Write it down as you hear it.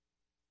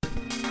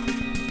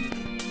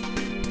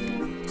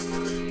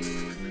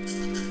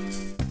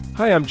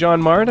Hi, I'm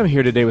John Martin. I'm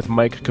here today with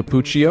Mike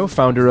Capuccio,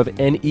 founder of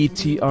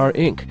N.E.T.R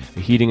Inc., a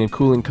heating and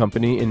cooling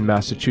company in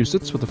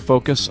Massachusetts with a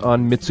focus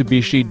on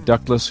Mitsubishi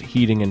ductless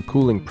heating and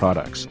cooling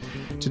products.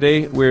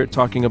 Today, we're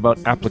talking about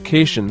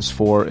applications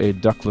for a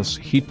ductless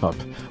heat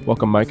pump.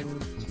 Welcome, Mike.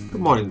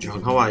 Good morning,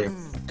 John. How are you?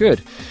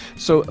 Good.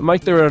 So,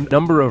 Mike, there are a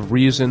number of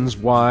reasons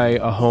why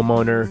a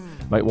homeowner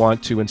might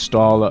want to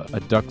install a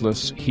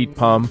ductless heat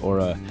pump or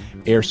a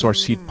air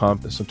source heat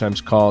pump, as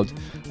sometimes called.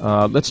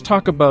 Let's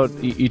talk about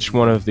each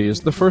one of these.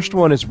 The first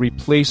one is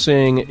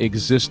replacing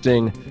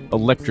existing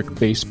electric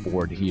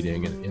baseboard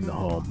heating in the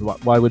home.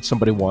 Why would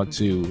somebody want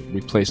to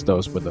replace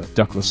those with a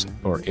ductless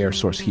or air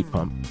source heat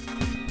pump?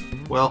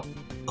 Well,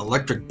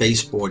 electric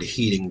baseboard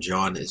heating,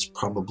 John, is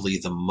probably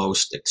the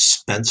most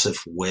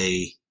expensive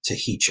way to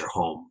heat your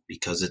home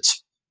because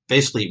it's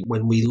basically,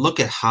 when we look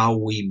at how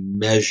we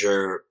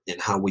measure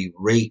and how we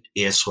rate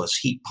air source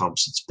heat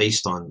pumps, it's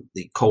based on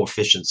the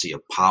coefficient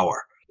of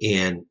power.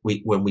 And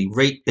when we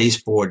rate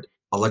baseboard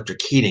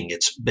electric heating,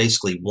 it's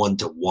basically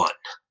 1-to-1.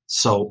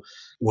 So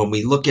when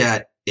we look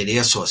at an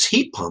air source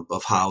heat pump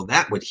of how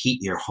that would heat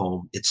your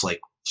home, it's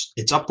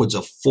upwards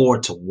of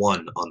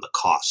 4-to-1 on the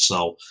cost.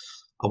 So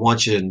I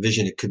want you to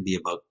envision it could be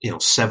about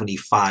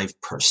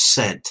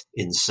 75%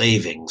 in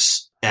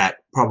savings at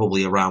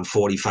probably around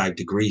 45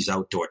 degrees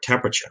outdoor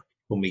temperature.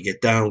 When we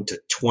get down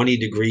to 20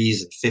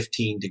 degrees and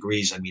 15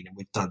 degrees,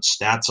 we've done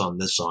stats on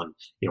this on,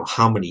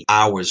 how many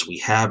hours we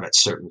have at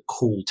certain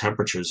cool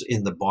temperatures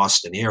in the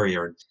Boston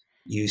area. And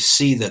you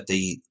see that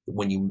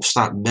when you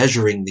start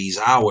measuring these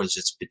hours,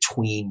 it's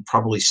between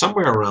probably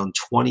somewhere around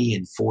 20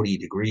 and 40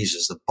 degrees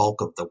is the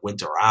bulk of the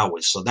winter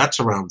hours. So that's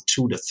around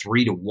 2 to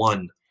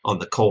 3-to-1 on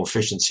the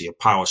coefficient of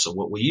power. So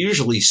what we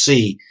usually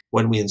see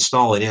when we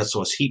install an air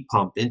source heat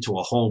pump into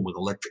a home with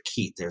electric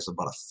heat, there's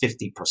about a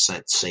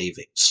 50%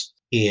 savings.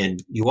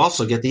 And you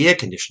also get the air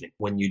conditioning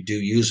when you do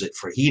use it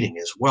for heating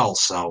as well.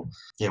 So,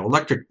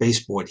 electric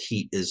baseboard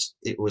heat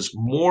it was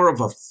more of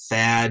a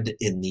fad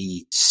in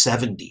the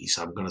 70s.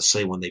 I'm going to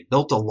say when they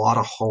built a lot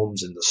of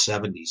homes in the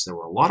 70s, there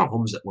were a lot of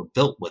homes that were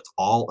built with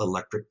all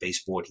electric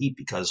baseboard heat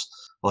because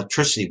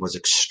electricity was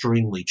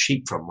extremely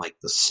cheap from like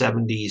the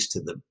 70s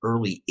to the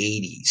early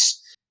 80s.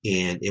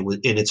 And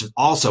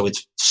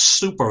it's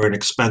super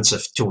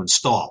inexpensive to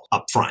install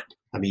up front.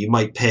 You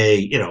might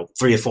pay, $300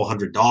 or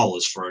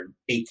 $400 for an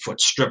 8-foot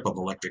strip of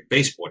electric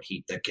baseboard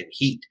heat that can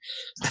heat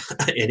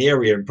an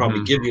area and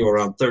probably give you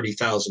around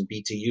 30,000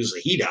 BTUs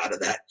of heat out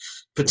of that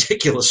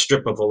particular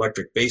strip of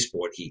electric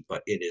baseboard heat.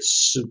 But it is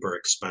super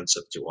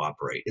expensive to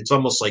operate. It's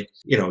almost like,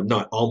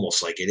 not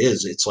almost like it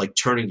is. It's like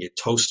turning your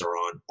toaster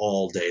on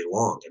all day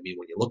long. When you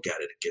look at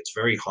it, it gets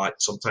very hot.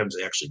 Sometimes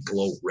they actually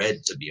glow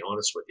red, to be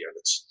honest with you. And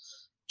it's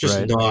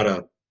just not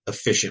a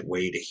efficient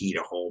way to heat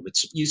a home.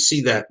 You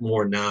see that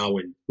more now,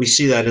 and we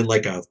see that in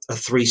like a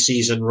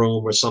 3-season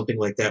room or something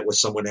like that, where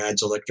someone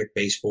adds electric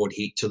baseboard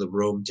heat to the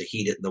room to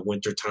heat it in the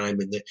wintertime,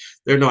 and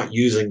they're not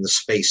using the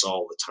space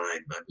all the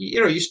time.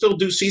 You still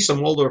do see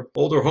some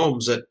older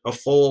homes that are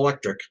full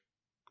electric.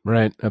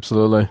 Right,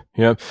 absolutely.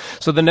 Yeah.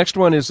 So the next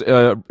one is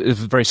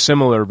very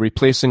similar,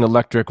 replacing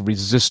electric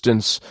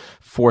resistance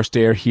forced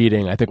air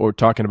heating. I think what we're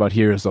talking about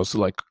here is those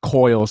like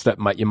coils that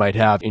you might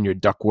have in your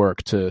ductwork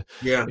to,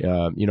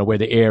 where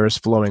the air is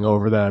flowing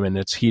over them and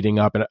it's heating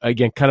up. And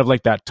again, kind of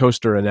like that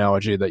toaster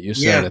analogy that you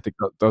said, I think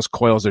those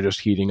coils are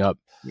just heating up.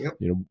 Yep.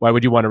 Why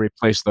would you want to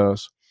replace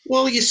those?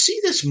 Well, you see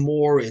this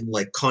more in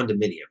like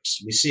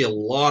condominiums. We see a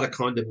lot of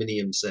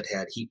condominiums that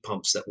had heat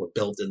pumps that were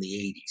built in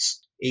the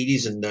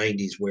 80s and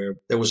 90s, where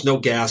there was no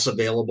gas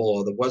available,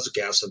 or there was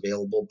gas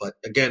available. But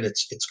again,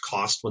 it's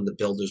cost when the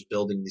builders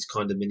building these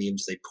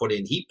condominiums, they put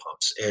in heat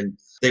pumps, and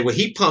they were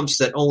heat pumps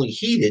that only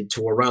heated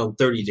to around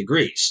 30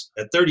 degrees.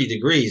 At 30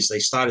 degrees, they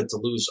started to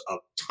lose a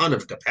ton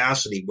of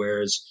capacity.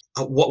 Whereas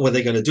what were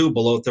they going to do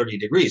below 30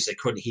 degrees? They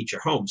couldn't heat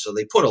your home. So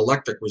they put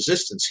electric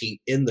resistance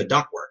heat in the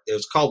ductwork. It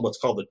was called what's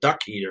called a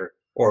duct heater,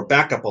 or a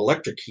backup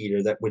electric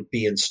heater that would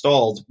be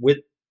installed with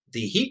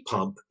the heat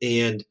pump,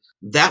 and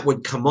that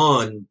would come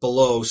on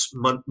below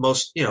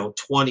most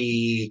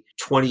 20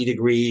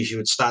 degrees. You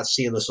would start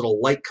seeing this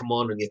little light come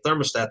on your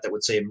thermostat that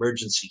would say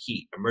emergency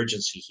heat.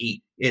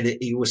 And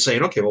you were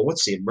saying, okay, well,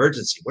 what's the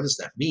emergency? What does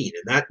that mean?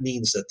 And that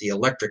means that the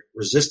electric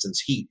resistance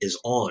heat is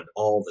on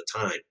all the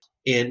time.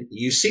 And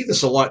you see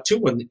this a lot too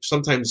when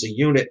sometimes the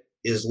unit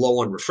is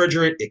low on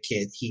refrigerant, it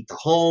can't heat the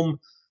home,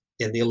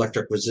 and the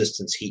electric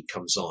resistance heat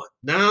comes on.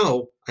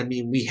 Now,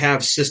 we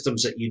have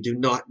systems that you do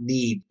not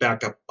need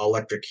backup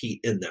electric heat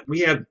in them.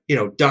 We have,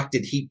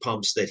 ducted heat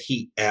pumps that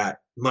heat at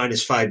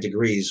 -5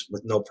 degrees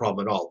with no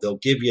problem at all. They'll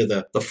give you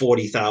the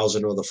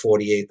 40,000 or the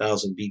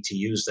 48,000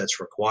 BTUs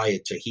that's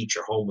required to heat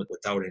your home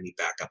without any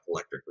backup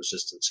electric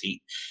resistance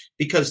heat,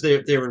 because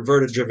they're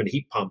inverter-driven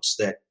heat pumps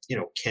that,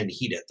 can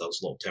heat at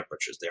those low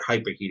temperatures. They're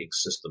hyperheating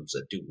systems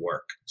that do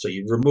work. So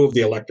you remove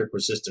the electric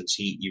resistance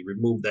heat, you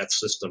remove that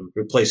system,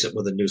 replace it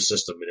with a new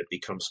system, and it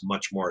becomes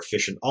much more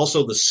efficient.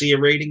 Also, the SEER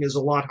rating is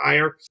a lot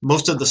higher.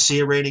 Most of the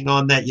SEER rating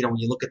on that, when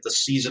you look at the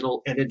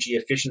seasonal energy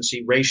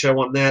efficiency ratio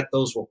on that,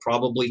 those will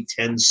probably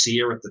tend 10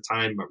 SEER at the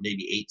time, or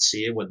maybe 8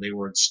 SEER when they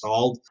were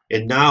installed.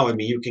 And now, I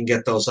mean, you can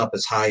get those up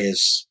as high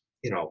as,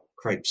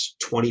 cripes,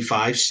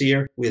 25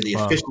 SEER, where the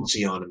Wow.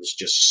 efficiency on them is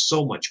just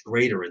so much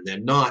greater, and they're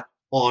not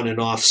on and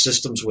off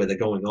systems where they're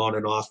going on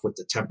and off with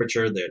the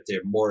temperature.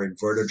 They're more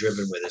inverter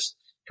driven, where there's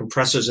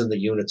compressors in the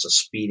units are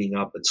speeding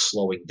up and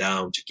slowing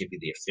down to give you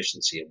the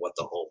efficiency of what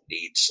the home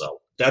needs.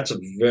 So that's a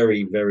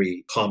very,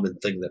 very common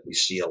thing that we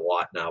see a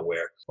lot now,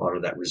 where a lot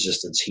of that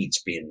resistance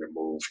heat's being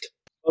removed.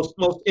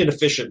 Most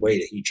inefficient way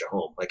to heat your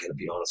home, I gotta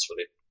be honest with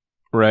you.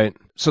 Right.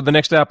 So the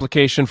next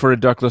application for a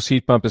ductless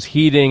heat pump is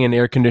heating and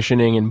air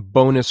conditioning in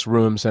bonus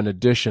rooms and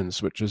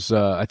additions, which is,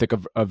 I think,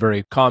 a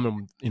very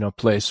common,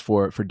 place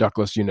for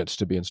ductless units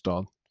to be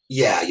installed.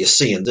 Yeah, you're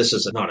seeing this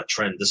is not a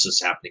trend. This is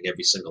happening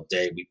every single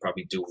day. We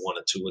probably do 1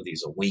 or 2 of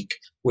these a week,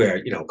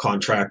 where,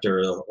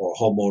 contractor or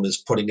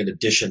homeowners putting an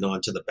addition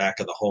onto the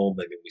back of the home.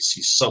 I mean, we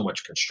see so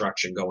much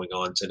construction going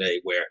on today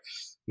where,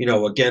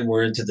 again,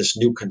 we're into this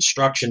new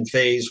construction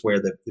phase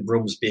where the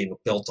room's being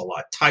built a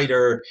lot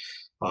tighter.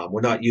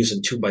 We're not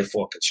using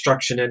 2x4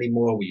 construction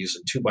anymore. We're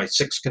using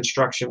 2x6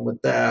 construction with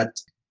that.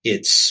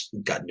 It's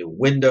got new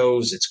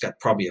windows. It's got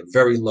probably a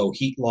very low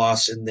heat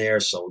loss in there.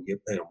 So,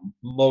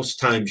 most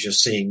times you're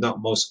seeing,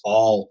 not most,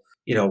 all,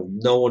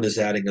 no one is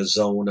adding a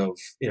zone of,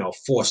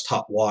 forced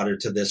hot water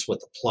to this with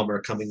the plumber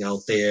coming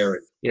out there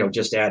and,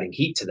 just adding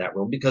heat to that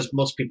room, because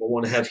most people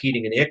want to have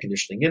heating and air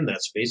conditioning in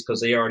that space because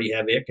they already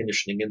have air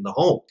conditioning in the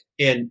home.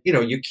 And,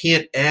 you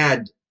can't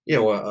add,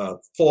 a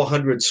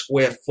 400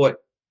 square foot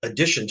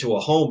addition to a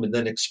home and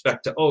then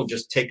expect to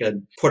just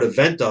put a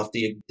vent off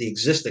the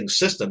existing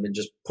system and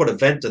just put a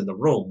vent in the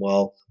room.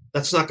 Well,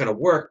 that's not going to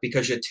work,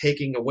 because you're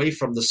taking away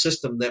from the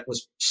system that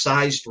was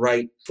sized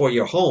right for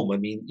your home. I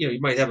mean, you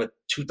might have a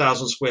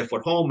 2,000 square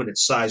foot home and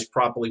it's sized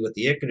properly with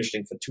the air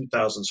conditioning for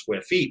 2,000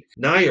 square feet.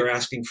 Now you're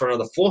asking for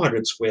another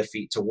 400 square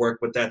feet to work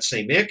with that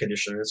same air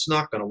conditioner. It's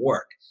not going to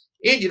work.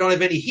 And you don't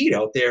have any heat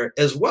out there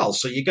as well.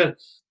 So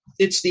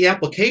it's the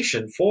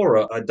application for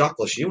a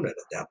ductless unit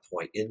at that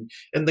point.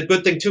 And the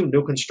good thing too,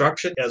 new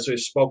construction, as we've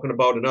spoken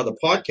about in other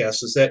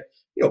podcasts, is that,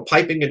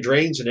 piping and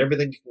drains and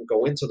everything can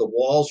go into the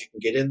walls. You can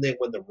get in there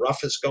when the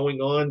rough is going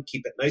on,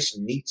 keep it nice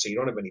and neat so you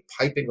don't have any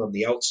piping on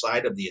the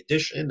outside of the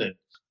addition, and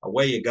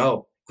away you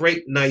go.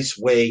 Great, nice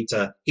way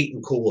to heat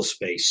and cool a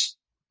space.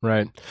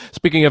 Right.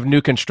 Speaking of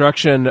new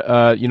construction,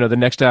 the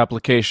next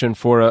application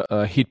for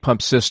a heat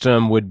pump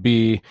system would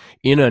be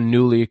in a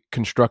newly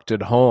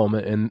constructed home,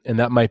 and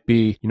that might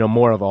be,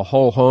 more of a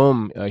whole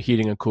home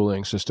heating and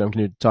cooling system.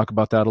 Can you talk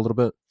about that a little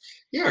bit?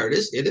 Yeah, it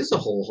is. It is a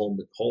whole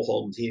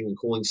home heating and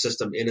cooling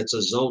system, and it's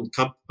a zoned.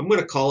 I'm going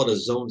to call it a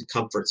zoned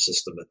comfort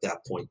system at that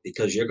point,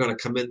 because you're going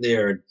to come in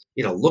there and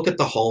look at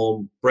the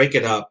home, break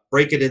it up,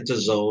 break it into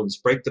zones,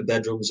 break the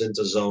bedrooms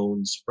into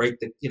zones, break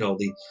the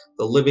the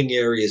living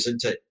areas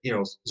into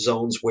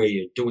zones where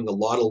you're doing a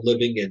lot of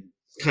living, and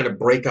kind of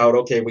break out,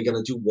 okay, we're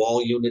going to do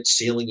wall units,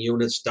 ceiling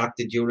units,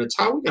 ducted units.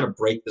 How are we going to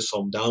break this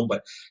home down?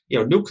 But,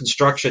 new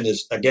construction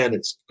is, again,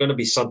 it's going to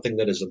be something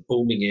that is a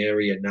booming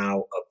area now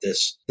of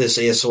this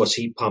air source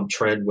heat pump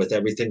trend, with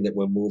everything that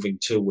we're moving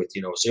to with,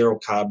 zero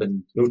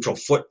carbon neutral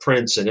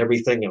footprints and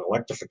everything, and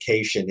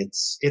electrification.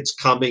 It's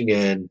coming,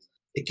 and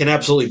it can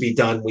absolutely be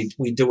done.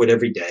 We do it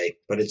every day,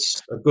 but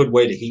it's a good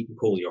way to heat and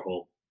cool your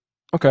home.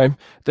 Okay.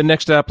 The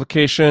next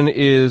application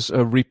is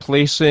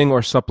replacing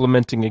or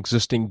supplementing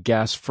existing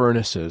gas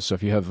furnaces. So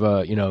if you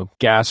have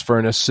gas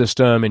furnace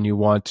system and you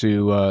want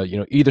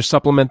to either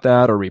supplement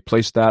that or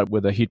replace that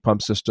with a heat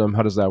pump system,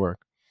 how does that work?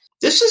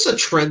 This is a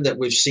trend that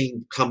we've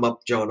seen come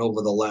up, John,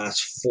 over the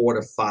last 4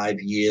 to 5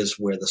 years,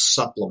 where the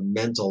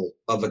supplemental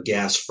of a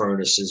gas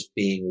furnace is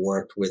being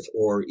worked with,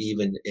 or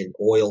even an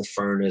oil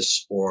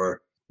furnace,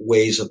 or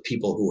ways of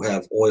people who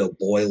have oil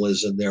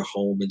boilers in their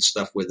home and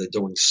stuff, where they're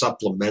doing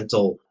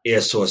supplemental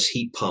air source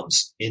heat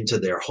pumps into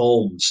their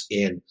homes.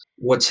 And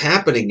what's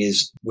happening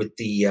is, with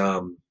the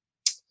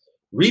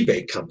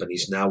rebate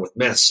companies now, with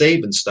Mass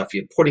Save and stuff,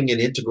 you're putting in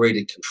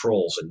integrated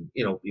controls. And,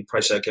 you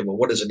probably say, okay, well,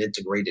 what is an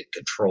integrated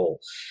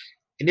control?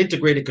 An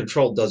integrated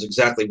control does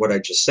exactly what I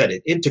just said.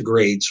 It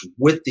integrates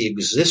with the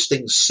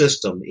existing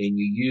system, and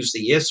you use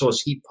the air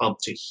source heat pump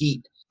to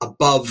heat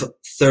above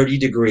 30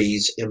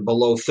 degrees, and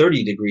below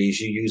 30 degrees,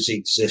 you use the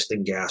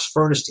existing gas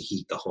furnace to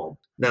heat the home.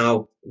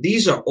 Now,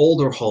 these are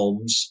older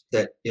homes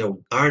that,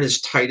 aren't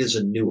as tight as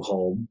a new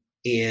home,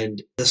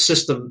 and the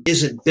system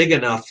isn't big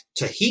enough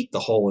to heat the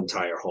whole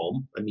entire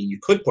home. I mean, you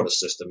could put a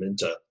system in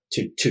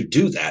to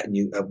do that,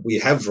 and we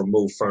have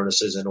removed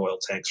furnaces and oil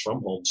tanks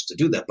from homes to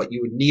do that, but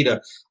you would need a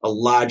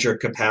larger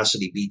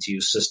capacity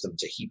BTU system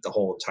to heat the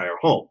whole entire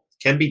home.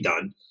 Can be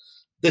done.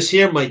 This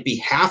here might be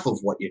half of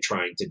what you're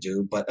trying to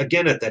do, but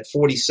again, at that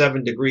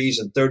 47 degrees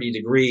and 30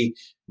 degree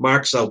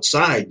marks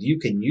outside, you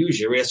can use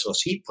your air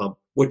source heat pump,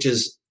 which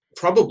is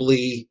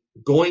probably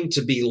going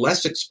to be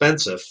less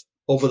expensive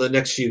over the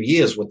next few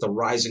years with the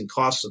rising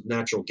costs of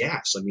natural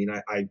gas. I mean,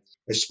 I've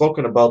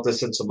spoken about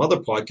this in some other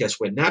podcasts,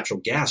 where natural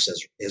gas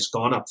has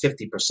gone up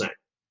 50%.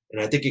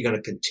 And I think you're going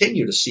to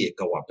continue to see it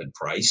go up in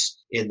price,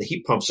 and the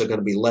heat pumps are going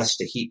to be less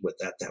to heat with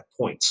at that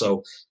point.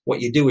 So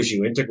what you do is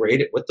you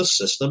integrate it with the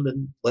system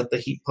and let the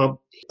heat pump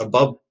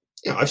above.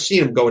 I've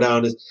seen them go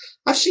down.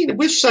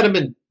 We've set them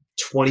in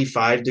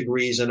 25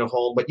 degrees in a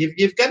home, but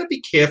you've got to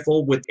be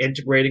careful with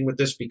integrating with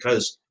this,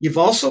 because you've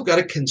also got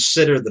to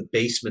consider the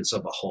basements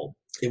of a home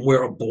and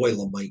where a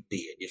boiler might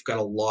be. And you've got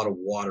a lot of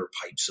water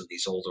pipes in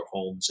these older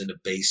homes in the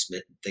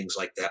basement and things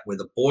like that, where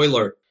the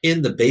boiler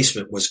in the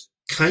basement was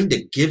kind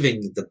of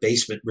giving the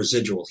basement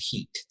residual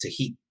heat to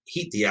heat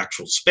the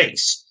actual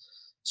space.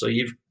 So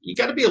you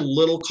got to be a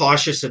little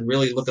cautious and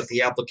really look at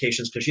the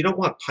applications, because you don't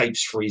want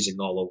pipes freezing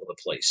all over the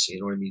place. You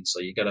know what I mean? So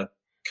you got to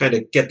kind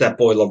of get that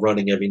boiler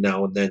running every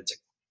now and then to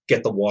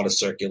get the water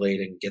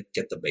circulating,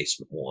 get the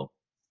basement warm.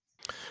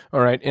 All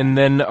right. And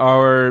then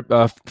our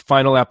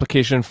final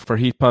application for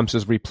heat pumps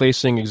is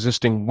replacing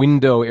existing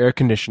window air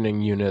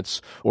conditioning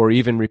units, or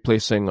even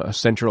replacing a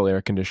central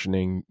air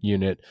conditioning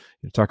unit.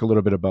 Talk a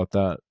little bit about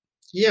that.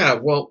 Yeah,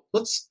 well,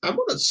 I'm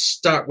going to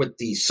start with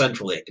the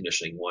central air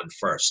conditioning one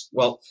first.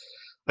 Well,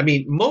 I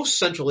mean, most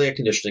central air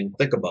conditioning,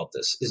 think about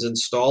this, is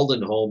installed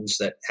in homes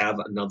that have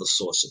another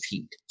source of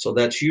heat. So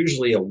that's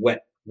usually a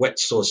wet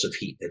source of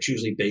heat. That's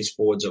usually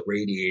baseboards or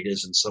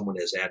radiators, and someone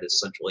has added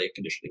central air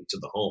conditioning to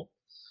the home.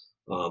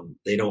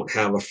 They don't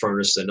have a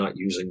furnace. They're not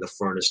using the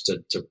furnace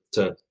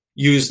to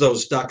use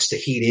those ducts to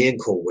heat and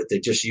cool with.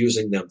 They're just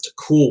using them to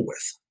cool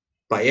with.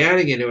 By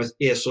adding an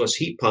air source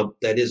heat pump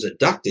that is a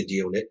ducted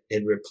unit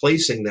and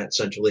replacing that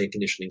central air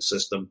conditioning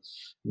system,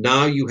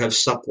 now you have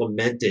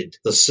supplemented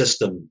the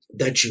system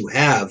that you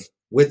have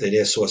with an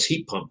air source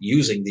heat pump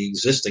using the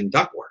existing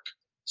ductwork.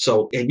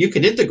 So, and you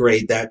can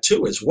integrate that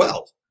too as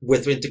well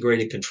with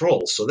integrated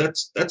controls. So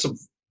that's a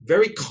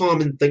very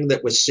common thing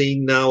that we're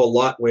seeing now a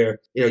lot, where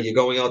you're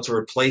going out to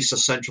replace a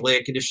central air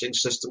conditioning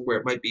system where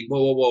it might be,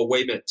 whoa,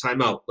 wait a minute,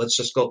 time out. Let's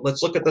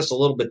look at this a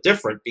little bit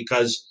different,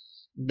 because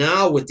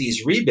now with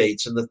these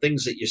rebates and the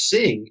things that you're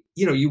seeing,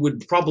 you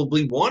would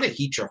probably want to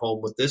heat your home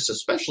with this,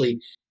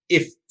 especially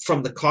if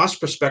from the cost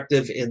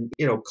perspective and,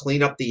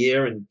 clean up the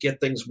air and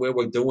get things where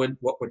we're doing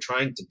what we're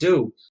trying to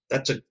do.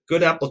 That's a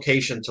good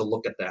application to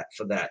look at that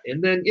for that.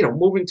 And then,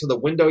 moving to the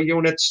window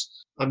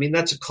units, I mean,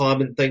 that's a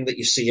common thing that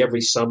you see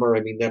every summer.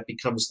 I mean, that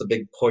becomes the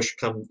big push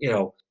come,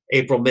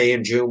 April, May,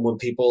 and June, when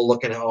people are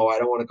looking at, I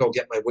don't want to go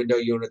get my window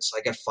units.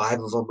 I got 5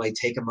 of them. I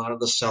take them out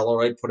of the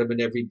cellar. I put them in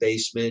every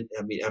basement.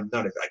 I mean, I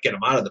get them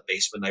out of the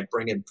basement. I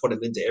put them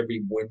into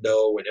every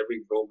window and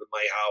every room in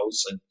my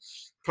house. And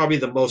probably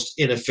the most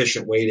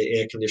inefficient way to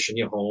air condition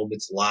your home.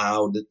 It's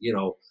loud.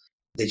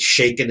 They're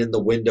shaking in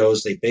the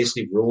windows. They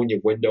basically ruin your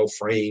window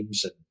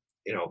frames. And,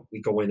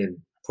 we go in and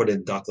put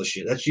in ductless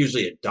units. That's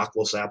usually a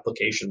ductless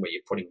application where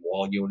you're putting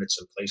wall units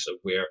in place of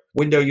where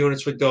window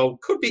units would go.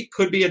 Could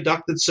be a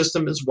ducted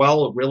system as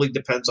well. It really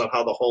depends on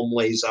how the home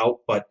lays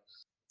out, but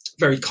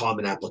very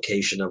common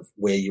application of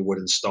where you would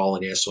install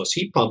an air source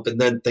heat pump.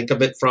 And then think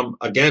of it from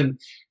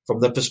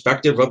the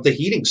perspective of the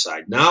heating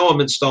side. Now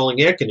I'm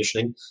installing air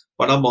conditioning,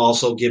 but I'm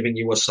also giving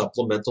you a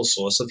supplemental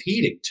source of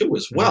heating too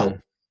as well. Mm-hmm.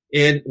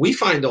 And we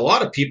find a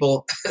lot of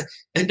people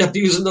end up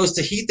using those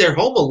to heat their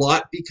home a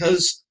lot,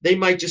 because they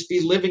might just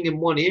be living in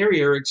one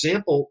area.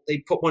 Example, they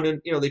put one in,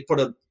 they put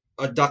a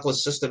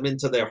ductless system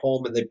into their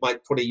home, and they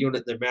might put a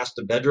unit in their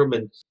master bedroom,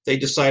 and they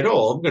decide,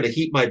 I'm going to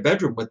heat my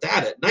bedroom with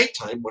that at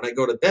nighttime when I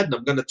go to bed, and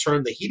I'm going to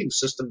turn the heating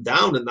system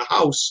down in the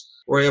house.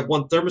 Where I have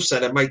one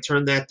thermostat, I might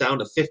turn that down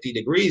to 50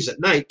 degrees at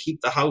night,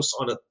 keep the house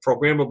on a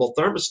programmable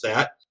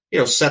thermostat,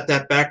 set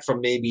that back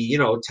from maybe,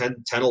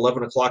 10,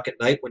 11 o'clock at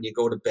night when you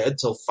go to bed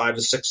till 5 or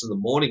 6 in the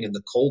morning, in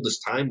the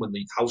coldest time when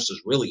the house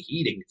is really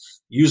heating,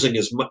 using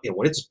as much,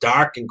 when it's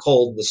dark and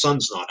cold and the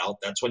sun's not out,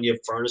 that's when your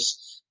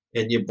furnace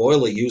and your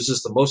boiler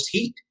uses the most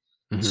heat.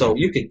 Mm-hmm. So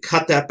you can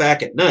cut that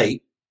back at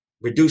night,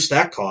 reduce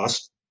that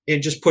cost,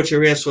 and just put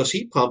your air source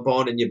heat pump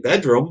on in your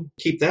bedroom,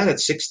 keep that at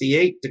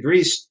 68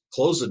 degrees,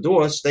 close the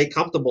door, stay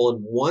comfortable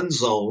in one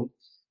zone,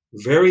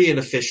 very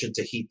inefficient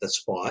to heat the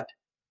spot.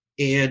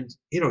 And,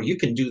 you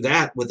can do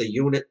that with a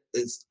unit.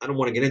 I don't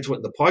want to get into it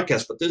in the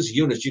podcast, but there's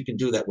units you can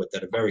do that with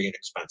that are very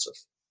inexpensive.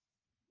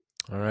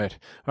 All right.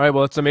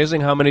 Well, it's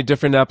amazing how many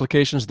different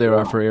applications there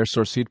are for air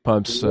source heat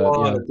pumps. A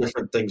lot of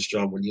different things,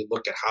 John, when you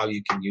look at how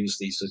you can use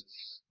these.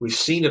 We've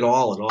seen it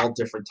all in all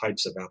different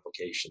types of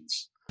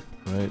applications.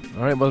 Right.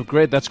 All right. Well,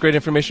 great. That's great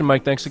information,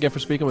 Mike. Thanks again for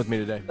speaking with me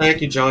today.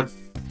 Thank you, John.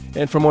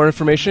 And for more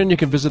information, you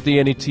can visit the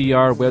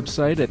N.E.T.R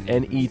website at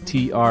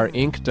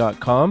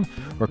netrainc.com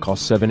or call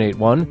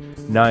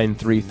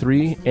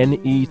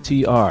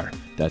 781-933-NETR.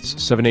 That's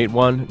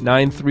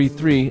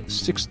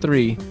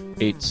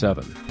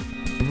 781-933-6387.